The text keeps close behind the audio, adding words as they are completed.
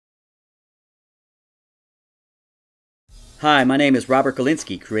Hi, my name is Robert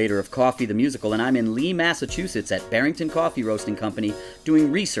Galinsky, creator of Coffee the Musical, and I'm in Lee, Massachusetts at Barrington Coffee Roasting Company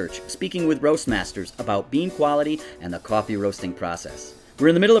doing research, speaking with roastmasters about bean quality and the coffee roasting process. We're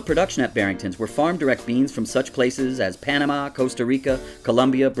in the middle of production at Barrington's, where farm-direct beans from such places as Panama, Costa Rica,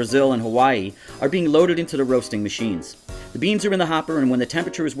 Colombia, Brazil, and Hawaii are being loaded into the roasting machines. The beans are in the hopper, and when the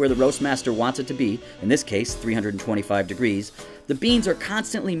temperature is where the roastmaster wants it to be, in this case 325 degrees, the beans are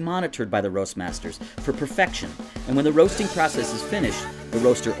constantly monitored by the roastmasters for perfection, and when the roasting process is finished, the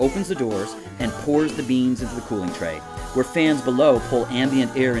roaster opens the doors and pours the beans into the cooling tray, where fans below pull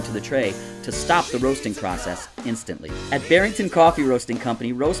ambient air into the tray to stop the roasting process instantly. At Barrington Coffee Roasting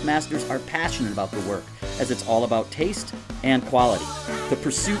Company, roastmasters are passionate about the work, as it's all about taste and quality. The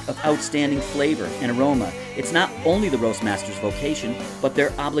pursuit of outstanding flavor and aroma, it's not only the roastmaster's vocation, but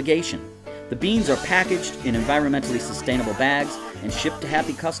their obligation. The beans are packaged in environmentally sustainable bags and shipped to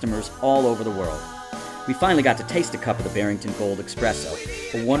happy customers all over the world. We finally got to taste a cup of the Barrington Gold Espresso,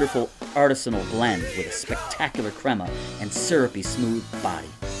 a wonderful artisanal blend with a spectacular crema and syrupy smooth body.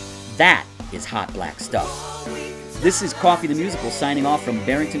 That is hot black stuff. This is Coffee the Musical signing off from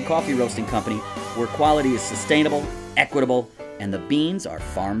Barrington Coffee Roasting Company, where quality is sustainable, equitable, and the beans are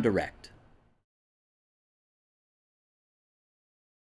farm direct.